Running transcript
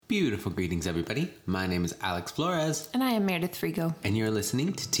Beautiful greetings, everybody. My name is Alex Flores. And I am Meredith Frigo. And you're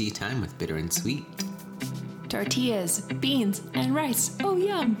listening to Tea Time with Bitter and Sweet. Tortillas, beans, and rice. Oh,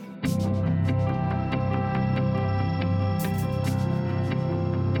 yum.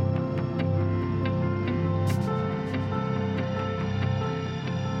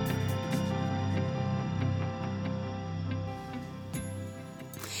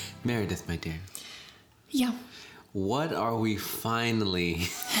 Meredith, my dear. Yeah. What are we finally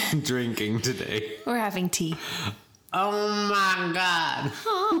drinking today? We're having tea. Oh my God.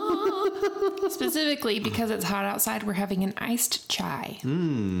 Specifically because it's hot outside, we're having an iced chai.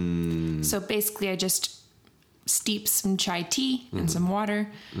 So basically I just steep some chai tea in some water,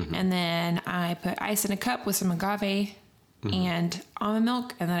 and then I put ice in a cup with some agave and almond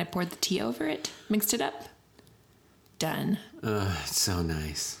milk, and then I poured the tea over it, mixed it up. Done. It's so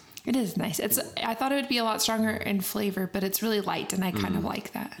nice. It is nice. I thought it would be a lot stronger in flavor, but it's really light, and I kind of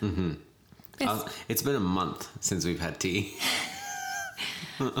like that. It's been a month since we've had tea.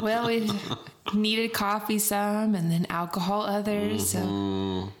 Well, we've needed coffee some, and then alcohol others,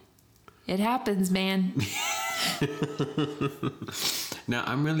 so it happens, man. Now,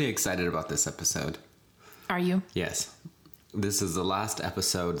 I'm really excited about this episode. Are you? Yes. This is the last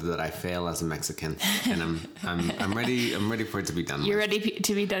episode that I fail as a Mexican, and I'm ready. I'm ready for it to be done. You're ready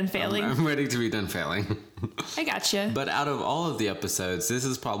to be done failing. I'm ready to be done failing. I gotcha. But out of all of the episodes, this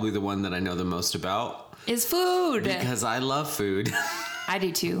is probably the one that I know the most about. Is food. Because I love food. I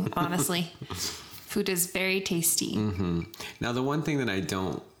do too, honestly. Food is very tasty. Now, the one thing that I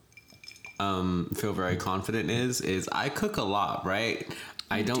don't feel very confident is I cook a lot, right?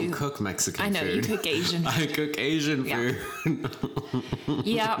 I don't cook Mexican food. I know, you cook Asian. I cook Asian food.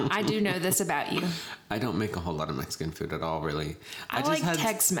 Yeah, I do know this about you. I don't make a whole lot of Mexican food at all, really. I like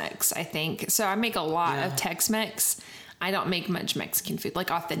Tex-Mex, I think. So I make a lot of Tex-Mex. I don't make much Mexican food,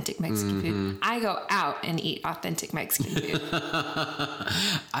 like authentic Mexican food. I go out and eat authentic Mexican food.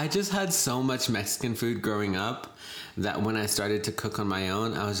 I just had so much Mexican food growing up that when I started to cook on my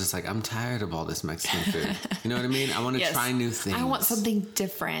own, I was just like, I'm tired of all this Mexican food. You know what I mean? I want to try new things. I want something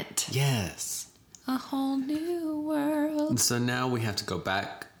different. Yes. A whole new world. So now we have to go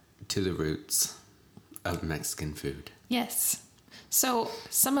back to the roots of Mexican food. Yes. So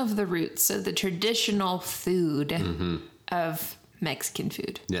some of the roots, so the traditional food of Mexican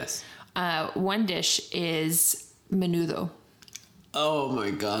food. Yes. One dish is menudo. Oh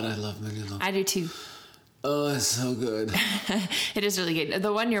my God, I love menudo. I do too. Oh, it's so good. It is really good.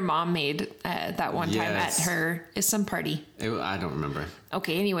 The one your mom made that one time at some party. I don't remember.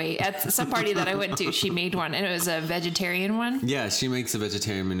 Okay, anyway, at some party that I went to, she made one, and it was a vegetarian one. Yeah, she makes a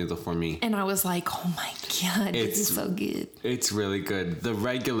vegetarian menudo for me. And I was like, oh my God, this is so good. It's really good. The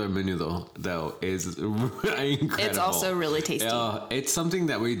regular menudo, though, is incredible. It's also really tasty. It's something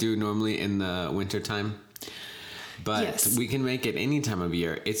that we do normally in the wintertime. But we can make it any time of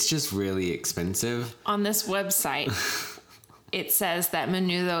year. It's just really expensive. On this website, it says that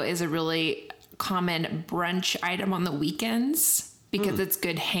menudo is a really common brunch item on the weekends because it's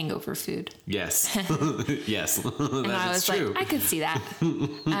good hangover food. Yes. Yes. And I was true. like, I could see that.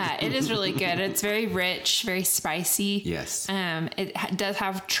 It is really good. It's very rich, very spicy. Yes. It does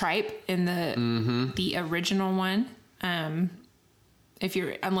have tripe in the original one.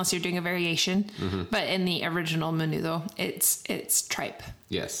 Unless you're doing a variation, but in the original menudo, it's tripe.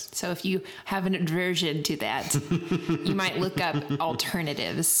 Yes. So if you have an aversion to that, you might look up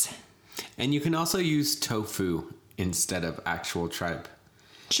alternatives. And you can also use tofu instead of actual tripe.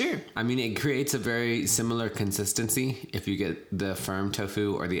 Sure. I mean, it creates a very similar consistency if you get the firm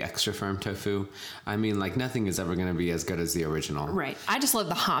tofu or the extra firm tofu. I mean, like, nothing is ever going to be as good as the original. Right. I just love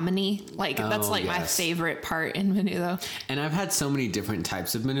the hominy. That's my favorite part in menudo. And I've had so many different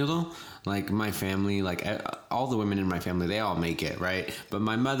types of menudo. Like, my family, like, all the women in my family, they all make it, right? But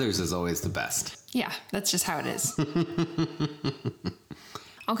my mother's is always the best. Yeah, that's just how it is.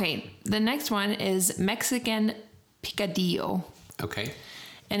 Okay, the next one is Mexican picadillo. Okay.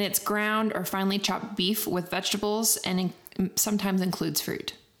 And it's ground or finely chopped beef with vegetables and sometimes includes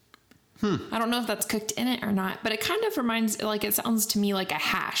fruit. I don't know if that's cooked in it or not, but it kind of it sounds to me like a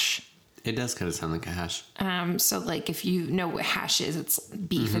hash. It does kind of sound like a hash. So like if you know what hash is, it's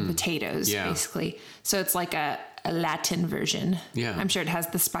beef and potatoes, basically. So it's like a Latin version. Yeah. I'm sure it has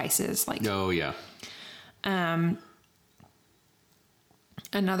the spices. Oh, yeah.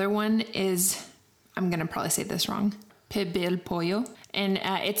 Another one is, I'm going to probably say this wrong, pibil pollo. And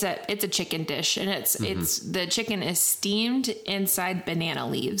it's a chicken dish, and it's the chicken is steamed inside banana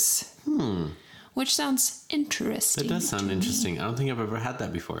leaves, which sounds interesting. It does sound interesting. I don't think I've ever had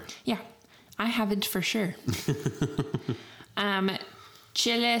that before. Yeah, I haven't for sure.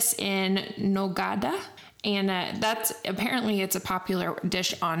 chiles in nogada. And that's apparently it's a popular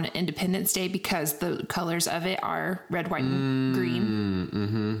dish on Independence Day because the colors of it are red, white, and green.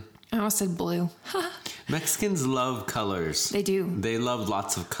 Mm-hmm. I almost said blue. Mexicans love colors. They do. They love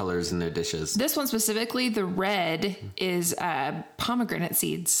lots of colors in their dishes. This one specifically, the red is pomegranate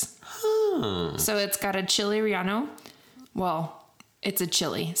seeds. Huh. So it's got a chile relleno. Well, it's a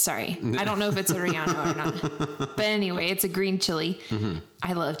chili. Sorry. I don't know if it's a relleno or not. But anyway, it's a green chili. Mm-hmm.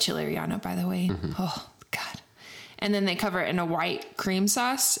 I love chile relleno, by the way. Mm-hmm. Oh, God. And then they cover it in a white cream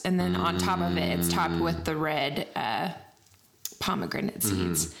sauce. And then on top of it, it's topped with the red pomegranate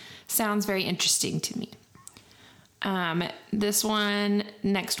seeds. Mm. Sounds very interesting to me. This one,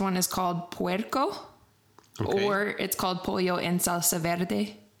 next one is called puerco. Okay. Or it's called pollo en salsa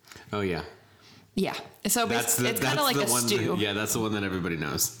verde. Oh, yeah. Yeah. So basically, it's kind of like a stew. That's the one that everybody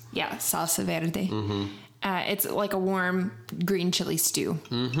knows. Yeah, salsa verde. Mm-hmm. It's like a warm green chili stew.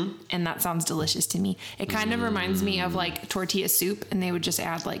 Mm-hmm. And that sounds delicious to me. It kind of reminds me of like tortilla soup, and they would just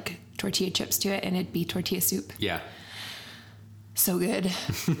add like tortilla chips to it, and it'd be tortilla soup. Yeah. So good.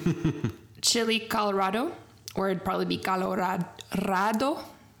 Chili Colorado, or it'd probably be Colorado.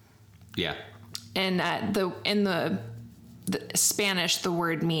 Yeah. And in the Spanish, the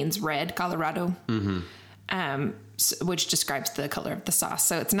word means red, Colorado, which describes the color of the sauce.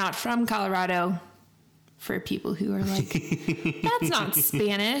 So it's not from Colorado for people who are like, that's not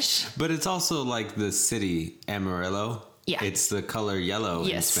Spanish. But it's also like the city, Amarillo. Yeah. It's the color yellow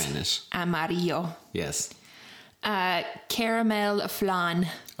in Spanish. Amarillo. Yes. Caramel flan.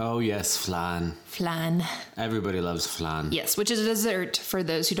 Oh, yes, flan. Flan. Everybody loves flan. Yes, which is a dessert for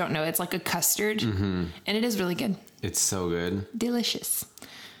those who don't know. It's like a custard, and it is really good. It's so good. Delicious.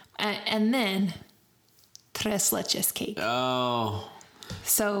 And then tres leches cake. Oh.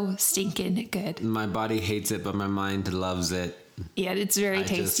 So stinking good. My body hates it, but my mind loves it. Yeah, it's very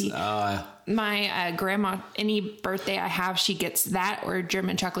tasty. My grandma, any birthday I have, she gets that or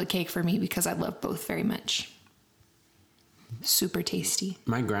German chocolate cake for me because I love both very much. Super tasty.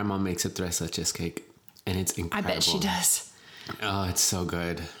 My grandma makes a tres leches cake, and it's incredible. I bet she does. Oh, it's so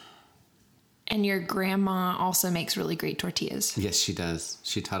good. And your grandma also makes really great tortillas. Yes, she does.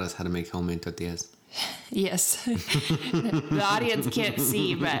 She taught us how to make homemade tortillas. Yes. The audience can't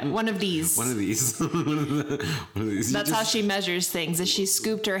see, but one of these. One of these. That's how she measures things, is she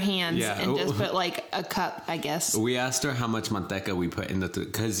scooped her hands and just put like a cup, I guess. We asked her how much manteca we put in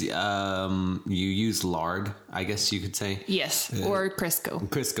because you use lard, I guess you could say. Yes, or Crisco.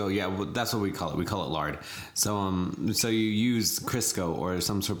 Crisco, yeah, well, that's what we call it. We call it lard. So so you use Crisco or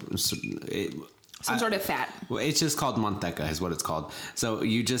some sort of... Some sort of fat. Well, it's just called manteca is what it's called. So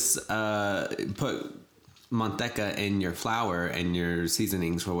you just put manteca in your flour and your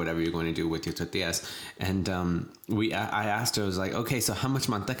seasonings for whatever you're going to do with your tortillas. And I asked her, I was like, okay, so how much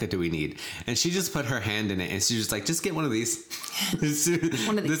manteca do we need? And she just put her hand in it, and she was like, just get one of these.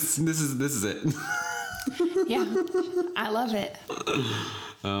 One of these. This is it. Yeah, I love it.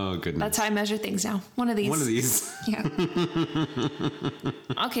 Oh, goodness. That's how I measure things now. One of these. One of these. Yeah.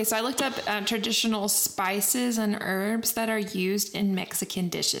 Okay, so I looked up traditional spices and herbs that are used in Mexican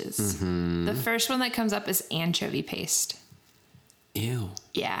dishes. Mm-hmm. The first one that comes up is anchovy paste. Ew.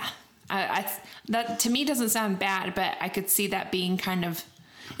 Yeah. That to me doesn't sound bad, but I could see that being kind of...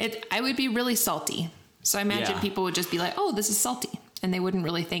 I would be really salty. So I imagine people would just be like, oh, this is salty. And they wouldn't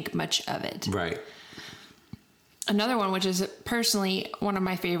really think much of it. Right. Another one, which is personally one of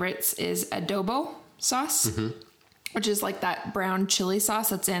my favorites, is adobo sauce, which is like that brown chili sauce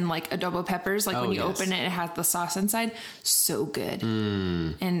that's in like adobo peppers. Like when you open it, it has the sauce inside. So good.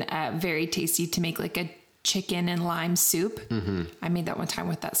 And very tasty to make like a chicken and lime soup. I made that one time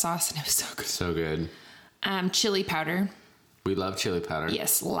with that sauce and it was so good. So good. Chili powder. We love chili powder.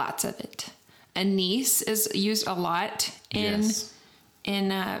 Yes, lots of it. Anise is used a lot in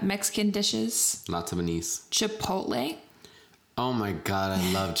Mexican dishes. Lots of anise. Chipotle. Oh my God,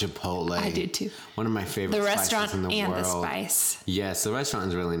 I love Chipotle. I do too. One of my favorite the spices restaurant in the and world. The spice. Yes, the restaurant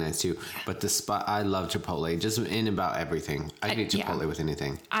is really nice too. But I love Chipotle just in about everything. I eat Chipotle with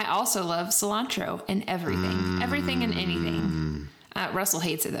anything. I also love cilantro in everything. Everything and anything. Russell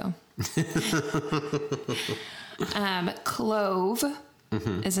hates it though. Clove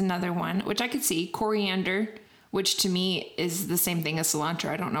is another one, which I could see. Coriander, which to me is the same thing as cilantro.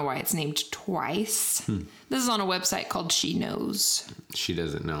 I don't know why it's named twice. This is on a website called She Knows. She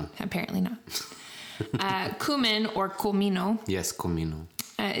doesn't know. Apparently not. Cumin or comino. Yes, comino.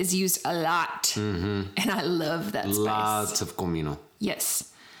 Is used a lot. And I love that spice. Lots of comino.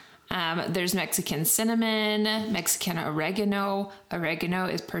 Yes. There's Mexican cinnamon, Mexican oregano. Oregano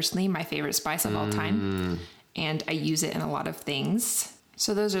is personally my favorite spice of all time. And I use it in a lot of things.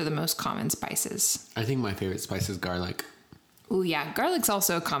 So those are the most common spices. I think my favorite spice is garlic. Oh yeah, garlic's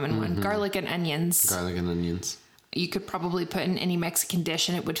also a common one. Garlic and onions. Garlic and onions. You could probably put in any Mexican dish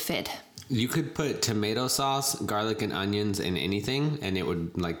and it would fit. You could put tomato sauce, garlic, and onions in anything, and it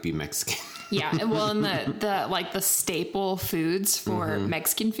would like be Mexican. Yeah, well, and the like the staple foods for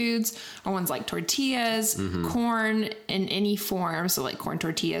Mexican foods are ones like tortillas, corn in any form, so like corn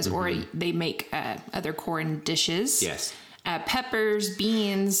tortillas, or they make other corn dishes. Yes. Peppers,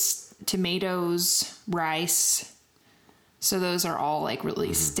 beans, tomatoes, rice. So those are all like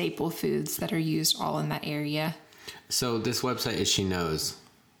really staple foods that are used all in that area. So this website is She Knows,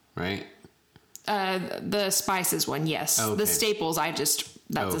 right? The spices one, yes. Okay. The staples,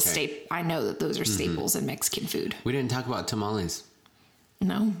 that's a staple. I know that those are staples in Mexican food. We didn't talk about tamales.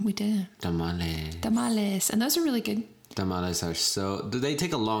 No, we didn't. Tamales. And those are really good. Tamales are they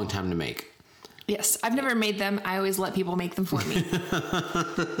take a long time to make. Yes, I've never made them. I always let people make them for me.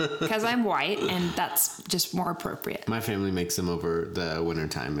 Because I'm white, and that's just more appropriate. My family makes them over the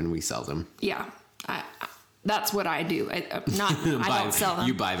wintertime, and we sell them. Yeah, that's what I do. I don't sell them.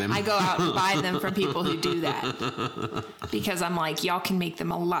 You buy them. I go out and buy them from people who do that. Because I'm like, y'all can make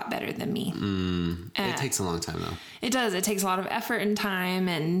them a lot better than me. It takes a long time, though. It does. It takes a lot of effort and time.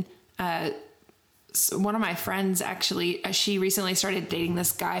 And so one of my friends, actually, she recently started dating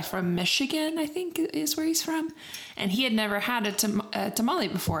this guy from Michigan, I think is where he's from. And he had never had a tamale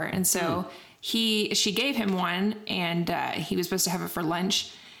before. And so she gave him one, and he was supposed to have it for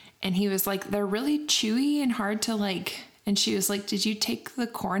lunch. And he was like, they're really chewy and hard to like. And she was like, did you take the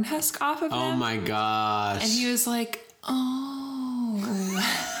corn husk off of them? Oh my gosh. And he was like, oh.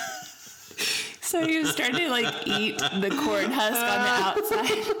 So he was starting to like eat the corn husk on the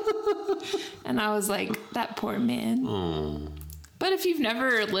outside. And I was like, that poor man. Oh. But if you've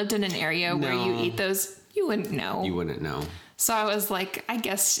never lived in an area where you eat those, you wouldn't know. You wouldn't know. So I was like, I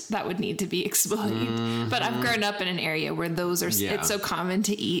guess that would need to be explained. But I've grown up in an area where those are, it's so common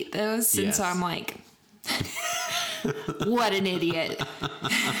to eat those. And so I'm like, what an idiot.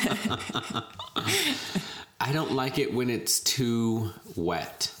 I don't like it when it's too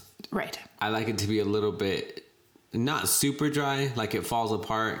wet. Right. I like it to be a little bit, not super dry, like it falls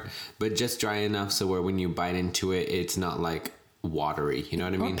apart, but just dry enough so where when you bite into it, it's not like watery. You know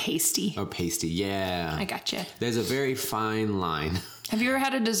what I mean? Or pasty. Or pasty, yeah. I gotcha. There's a very fine line. Have you ever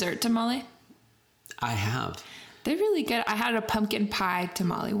had a dessert tamale? I have. They're really good. I had a pumpkin pie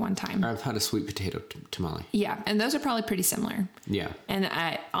tamale one time. I've had a sweet potato tamale. Yeah, and those are probably pretty similar. Yeah. And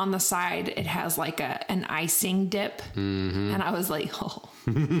on the side, it has like an icing dip. Mm-hmm. And I was like, oh,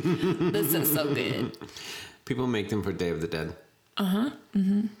 this is so good. People make them for Day of the Dead. Uh-huh.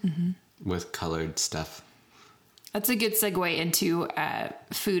 Mm-hmm. Mm-hmm. With colored stuff. That's a good segue into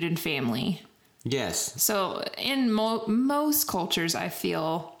food and family. Yes. So in most cultures, I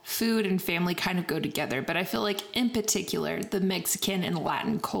feel food and family kind of go together. But I feel like in particular, the Mexican and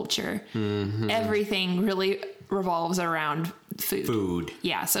Latin culture, everything really revolves around food.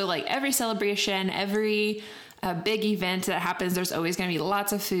 Yeah. So like every celebration, every big event that happens, there's always going to be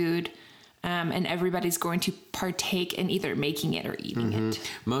lots of food. And everybody's going to partake in either making it or eating it.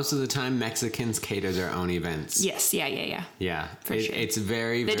 Most of the time, Mexicans cater their own events. Yes, yeah. Yeah, for sure. It's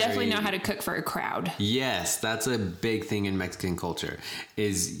very, They definitely know how to cook for a crowd. Yes, that's a big thing in Mexican culture,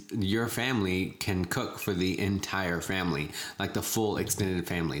 is your family can cook for the entire family, like the full extended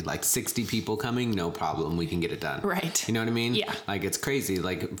family. Like 60 people coming, no problem, we can get it done. Right. You know what I mean? Yeah. Like it's crazy,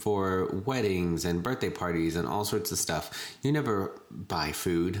 like for weddings and birthday parties and all sorts of stuff, you never buy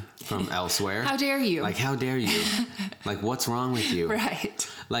food from elsewhere. How dare you? Like, how dare you? Like, what's wrong with you? Right.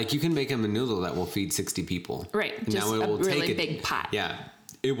 Like, you can make a menudo that will feed 60 people. Right. Just a really big pot. Yeah.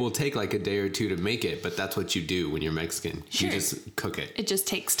 It will take like a day or two to make it, but that's what you do when you're Mexican. Sure. You just cook it. It just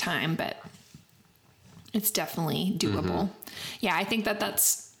takes time, but it's definitely doable. Yeah, I think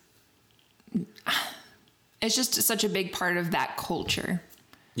that's it's just such a big part of that culture.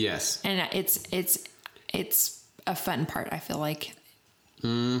 Yes. And it's a fun part, I feel like.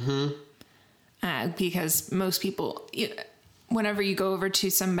 Because most people, whenever you go over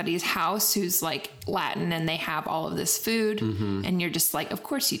to somebody's house who's like Latin and they have all of this food, and you're just like, of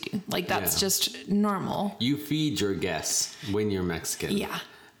course you do. Like that's just normal. You feed your guests when you're Mexican. Yeah.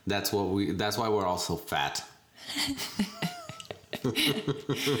 That's why we're all so fat.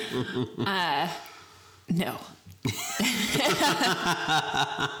 No.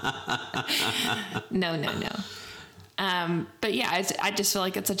 No. But yeah, I just feel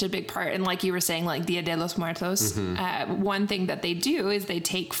like it's such a big part. And like you were saying, like Dia de los Muertos, one thing that they do is they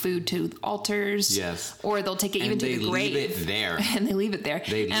take food to altars. Yes. Or they'll take it even to the grave. And they leave it there. And they leave it there.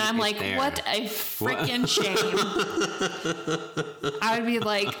 And I'm like, what a freaking shame. I would be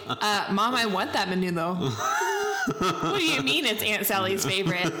like, Mom, I want that menudo. What do you mean it's Aunt Sally's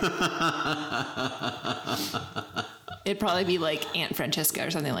favorite? It'd probably be like Aunt Francesca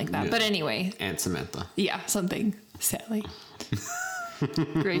or something like that. Yeah. But anyway. Aunt Samantha. Yeah, something. Sally.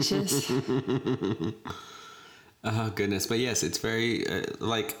 Gracious. Oh, goodness. But yes, it's very,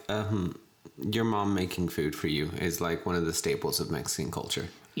 your mom making food for you is like one of the staples of Mexican culture.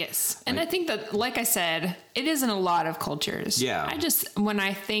 Yes. And I think that, like I said, it is in a lot of cultures. Yeah. When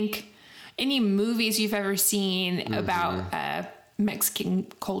I think any movies you've ever seen about Mexican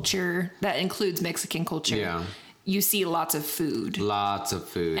culture, that includes Mexican culture. Yeah. You see lots of food. Lots of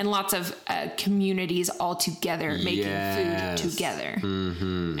food. And lots of communities all together making food together.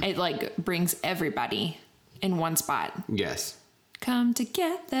 Mm-hmm. It like brings everybody in one spot. Yes. Come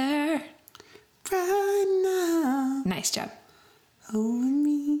together. Right now. Nice job. Over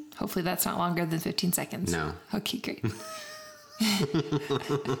me. Hopefully that's not longer than 15 seconds. No. Okay, great.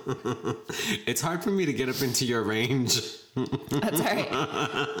 It's hard for me to get up into your range. That's all right.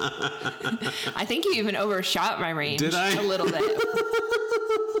 I think you even overshot my range. Did I? A little bit.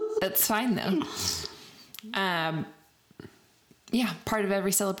 That's fine though. Yeah, part of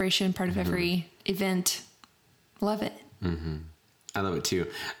every celebration, part of every event. Love it. Mm-hmm. I love it too.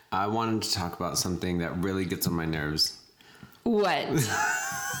 I wanted to talk about something that really gets on my nerves. What?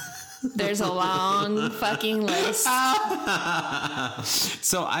 There's a long fucking list. So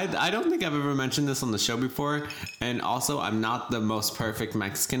I don't think I've ever mentioned this on the show before. And also, I'm not the most perfect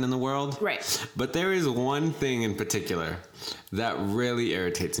Mexican in the world. Right. But there is one thing in particular that really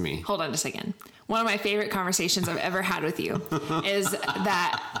irritates me. Hold on a second. One of my favorite conversations I've ever had with you is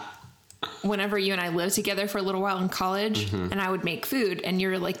that whenever you and I lived together for a little while in college, and I would make food, and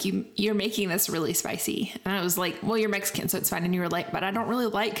you're like, you're making this really spicy. And I was like, well, you're Mexican, so it's fine. And you were like, but I don't really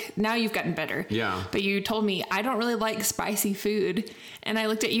like, now you've gotten better. Yeah. But you told me, I don't really like spicy food. And I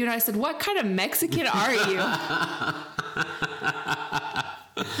looked at you and I said, what kind of Mexican are you?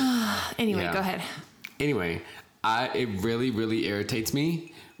 Anyway, Yeah. Go ahead. Anyway, it really, really irritates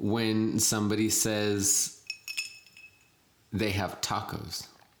me when somebody says they have tacos.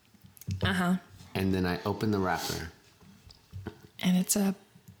 Uh-huh. And then I open the wrapper. And it's a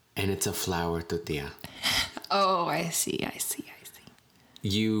flour tortilla. Oh, I see.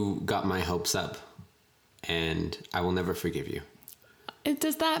 You got my hopes up, and I will never forgive you.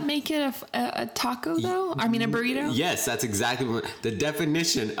 Does that make it a taco, though? I mean, a burrito? Yes, that's exactly what... The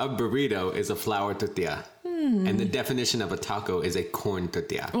definition of burrito is a flour tortilla. And the definition of a taco is a corn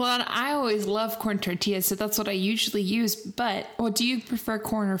tortilla. Well, and I always love corn tortillas, so that's what I usually use. But, do you prefer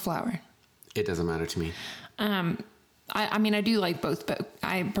corn or flour? It doesn't matter to me. I mean, I do like both, but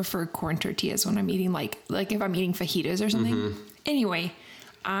I prefer corn tortillas when I'm eating, like if I'm eating fajitas or something. Mm-hmm. Anyway,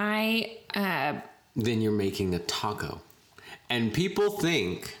 Then you're making a taco. And people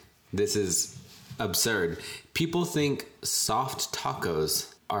think, this is absurd, people think soft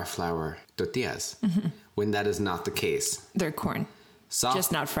tacos are flour tortillas, when that is not the case. They're corn, Soft,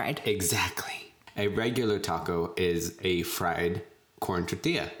 just not fried. Exactly. A regular taco is a fried corn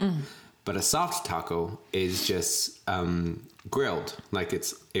tortilla. But a soft taco is just grilled, like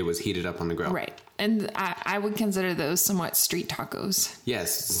it was heated up on the grill. Right. And I would consider those somewhat street tacos.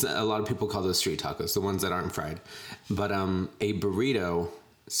 Yes, a lot of people call those street tacos, the ones that aren't fried. But a burrito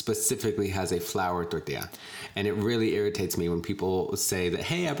specifically has a flour tortilla. And it really irritates me when people say that,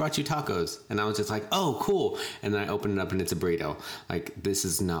 hey, I brought you tacos. And I was just like, oh, cool. And then I open it up and it's a burrito. Like, this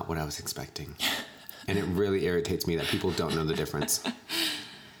is not what I was expecting. And it really irritates me that people don't know the difference.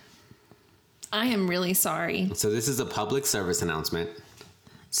 I am really sorry. So this is a public service announcement.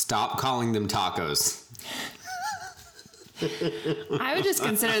 Stop calling them tacos. I would just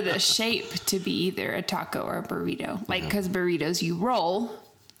consider the shape to be either a taco or a burrito. Like, because burritos you roll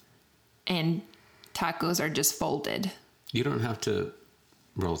and tacos are just folded. You don't have to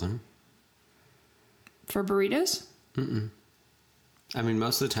roll them. For burritos? I mean,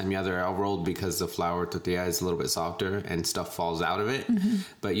 most of the time, yeah, they're all rolled because the flour tortilla is a little bit softer and stuff falls out of it.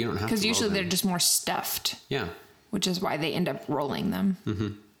 But you don't have to roll them. Because usually they're just more stuffed. Yeah. Which is why they end up rolling them.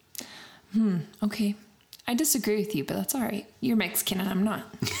 Okay. I disagree with you, but that's all right. You're Mexican and I'm not.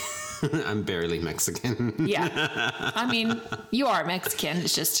 I'm barely Mexican. Yeah. I mean, you are Mexican.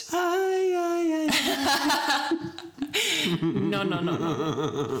 It's just...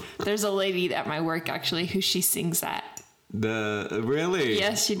 No. There's a lady at my work, actually, who she sings that Really?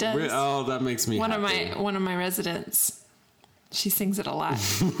 Yes, she does. Oh, that makes me happy. One of my residents. She sings it a lot.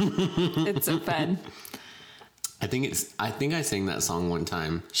 It's so fun. I think I sang that song one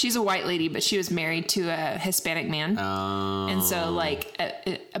time. She's a white lady, but she was married to a Hispanic man. Oh. And so, like,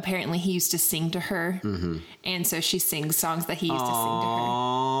 apparently he used to sing to her. Mm-hmm. And so she sings songs that he used to sing to her.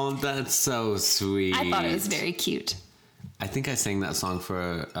 Oh, that's so sweet. I thought it was very cute. I think I sang that song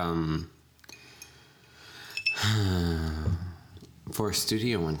for a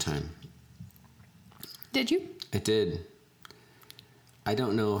studio one time. Did you? I did. I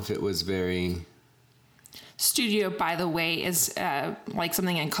don't know if it was very... Studio, by the way, is like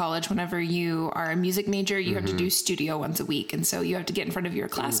something in college. Whenever you are a music major, you have to do studio once a week. And so you have to get in front of your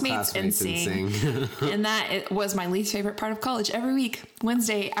classmates and sing. And that was my least favorite part of college. Every week,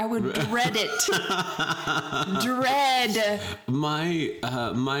 Wednesday, I would dread it. Dread.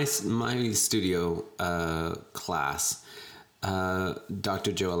 My studio class,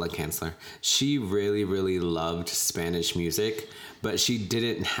 Dr. Joella Kanzler, she really, really loved Spanish music, but she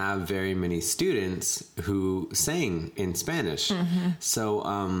didn't have very many students who sang in Spanish. Mm-hmm.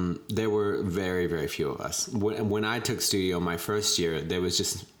 So there were very, very few of us. When I took studio my first year, there was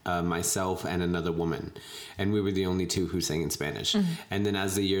just myself and another woman, and we were the only two who sang in Spanish. Mm-hmm. And then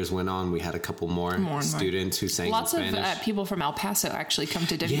as the years went on, we had a couple more students who sang in Spanish. Lots of people from El Paso actually come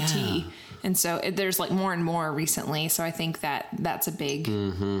to WT. Yeah. And so there's like more and more recently. So I think that's a big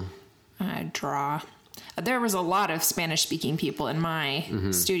draw. There was a lot of Spanish speaking people in my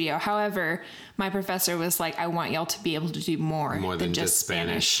studio. However, my professor was like, I want y'all to be able to do more than just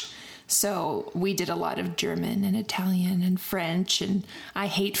Spanish. So we did a lot of German and Italian and French, and I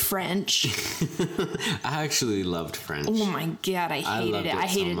hate French. I actually loved French. Oh my God, I hated it. I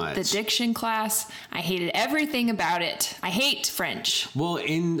hated the diction class. I hated everything about it. I hate French. Well,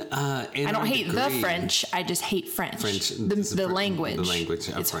 I don't hate the French. I just hate French. The language. The language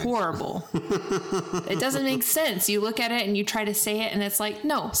of French. Horrible. It doesn't make sense. You look at it and you try to say it, and it's like,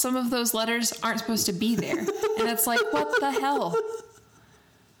 no, some of those letters aren't supposed to be there. And it's like, what the hell?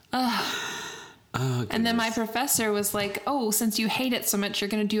 And then my professor was like, oh, since you hate it so much, you're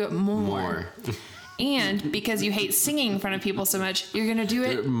going to do it more. And because you hate singing in front of people so much, you're going to do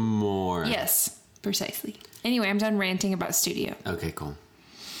it more. Yes, precisely. Anyway, I'm done ranting about studio. Okay, cool.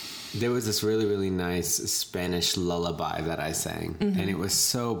 There was this really, really nice Spanish lullaby that I sang, and it was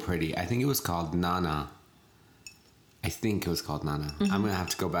so pretty. I think it was called Nana. I'm going to have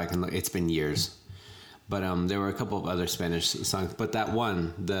to go back and look. It's been years. But there were a couple of other Spanish songs. But that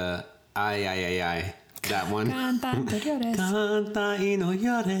one, the ay, ay, ay, ay, that one. Canta y no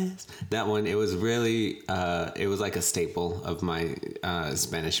llores. That one, it was really, it was like a staple of my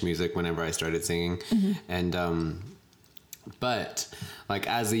Spanish music whenever I started singing. Mm-hmm. And, but like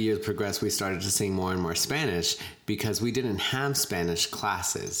as the years progressed, we started to sing more and more Spanish because we didn't have Spanish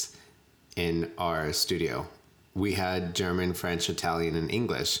classes in our studio. We had German, French, Italian, and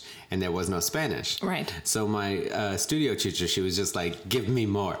English, and there was no Spanish. Right. So my studio teacher, she was just like, give me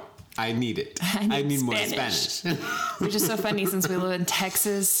more. I need it. I need more Spanish. Which is so funny since we live in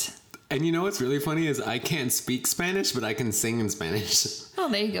Texas. And you know what's really funny is I can't speak Spaniich, but I can sing in Spanish. Oh,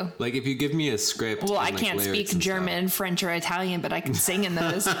 there you go. Like if you give me a script. Well, I can't speak German, French, or Italian, but I can sing in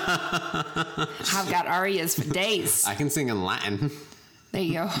those. I've got arias for days. I can sing in Latin. There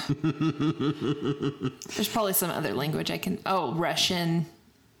you go. There's probably some other language I can. Oh, Russian.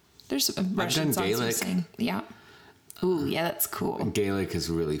 There's a Russian songs I sing. Yeah. Ooh, yeah, that's cool. Gaelic is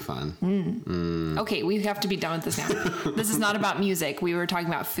really fun. Okay, we have to be done with this now. This is not about music. We were talking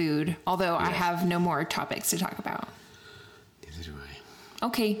about food, although I have no more topics to talk about. Neither do I.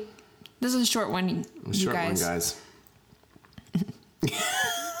 Okay, this is a short one, you guys.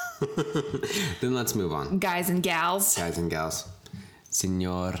 Then let's move on. Guys and gals.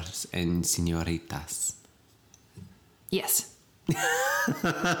 Señores and señoritas. Yes.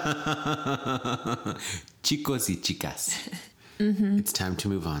 Chicos y chicas. Mm-hmm. It's time to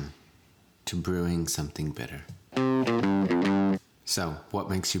move on to brewing something bitter. So, what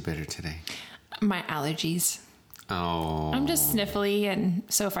makes you bitter today? My allergies. Oh. I'm just sniffly, and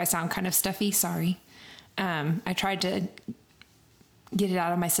so if I sound kind of stuffy, sorry. I tried to get it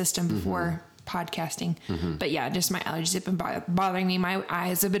out of my system before podcasting. Mm-hmm. But yeah, just my allergies have been bothering me. My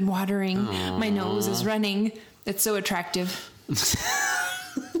eyes have been watering. Aww. My nose is running. It's so attractive.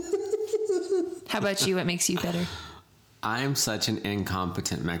 How about you? What makes you bitter? I'm such an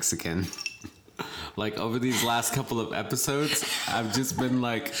incompetent Mexican. Like over these last couple of episodes, I've just been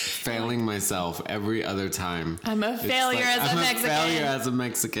like failing myself every other time. I'm a failure as a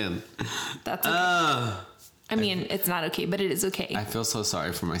Mexican. That's okay. I mean, it's not okay, but it is okay. I feel so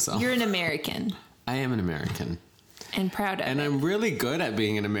sorry for myself. You're an American. I am an American. And proud of And it. I'm really good at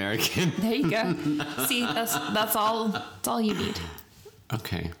being an American. There you go. See, that's all you need.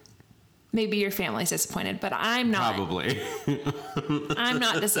 Okay. Maybe your family's disappointed, but I'm not. Probably. I'm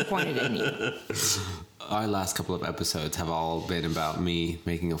not disappointed in you. Our last couple of episodes have all been about me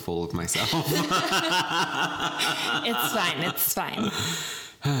making a fool of myself. It's fine.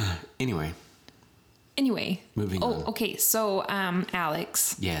 Anyway. Moving on. Okay. So,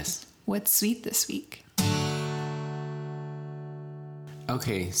 Alex, Yes. what's sweet this week?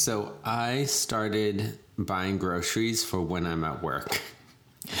 Okay, so I started buying groceries for when I'm at work.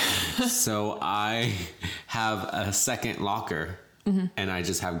 So I have a second locker, and I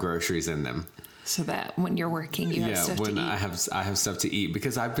just have groceries in them. So that when you're working, you have stuff to eat. I have stuff to eat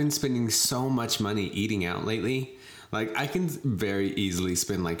because I've been spending so much money eating out lately. Like I can very easily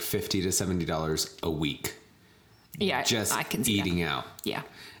spend like $50 to $70 a week. Yeah, just I can see eating that. out. Yeah.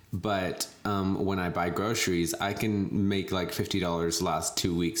 But when I buy groceries, I can make like $50 last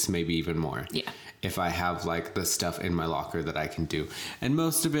 2 weeks, maybe even more. Yeah. If I have like the stuff in my locker that I can do. And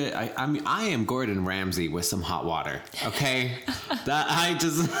most of it, I mean, I am Gordon Ramsay with some hot water. Okay.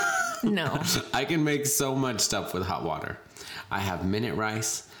 No. I can make so much stuff with hot water. I have minute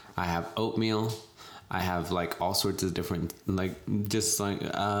rice. I have oatmeal. I have like all sorts of different,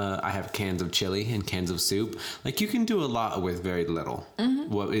 I have cans of chili and cans of soup. Like you can do a lot with very little.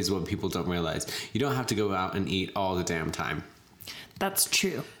 What people don't realize. You don't have to go out and eat all the damn time. That's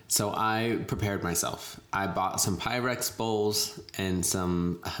true. So I prepared myself. I bought some Pyrex bowls and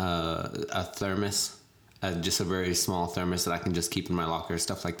a thermos, just a very small thermos that I can just keep in my locker,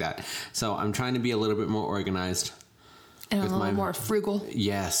 stuff like that. So I'm trying to be a little bit more organized. And a little more frugal.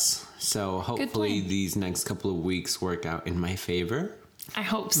 Yes. So hopefully plan. these next couple of weeks work out in my favor. I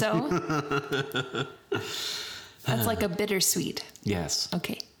hope so. That's like a bittersweet. Yes.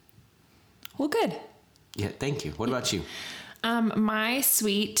 Okay. Well, good. Yeah, thank you. What about you? My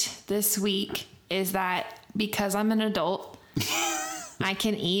sweet this week is that because I'm an adult, I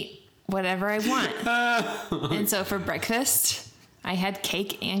can eat whatever I want. And so for breakfast, I had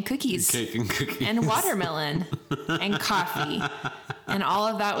cake and cookies. Cake and cookies. And watermelon and coffee. And all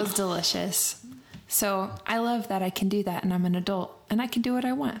of that was delicious. So I love that I can do that and I'm an adult and I can do what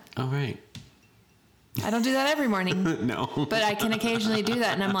I want. All right. I don't do that every morning. No. But I can occasionally do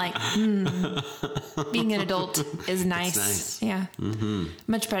that and I'm like, being an adult is nice. It's nice. Yeah. Mm-hmm.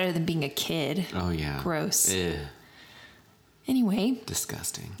 Much better than being a kid. Oh, yeah. Gross. Ew. Anyway.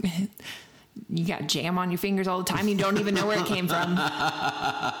 Disgusting. You got jam on your fingers all the time. You don't even know where it came from.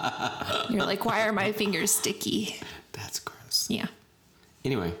 You're like, why are my fingers sticky? That's gross. Yeah.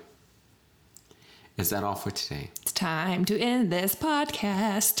 Anyway. Is that all for today? It's time to end this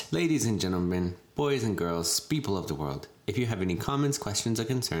podcast. Ladies and gentlemen, boys and girls, people of the world, if you have any comments, questions, or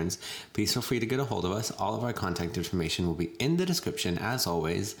concerns, please feel free to get a hold of us. All of our contact information will be in the description, as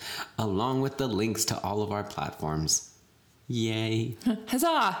always, along with the links to all of our platforms. Yay.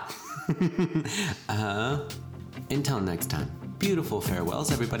 Huzzah! Until next time, beautiful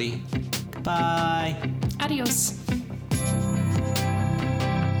farewells, everybody. Bye. Adios.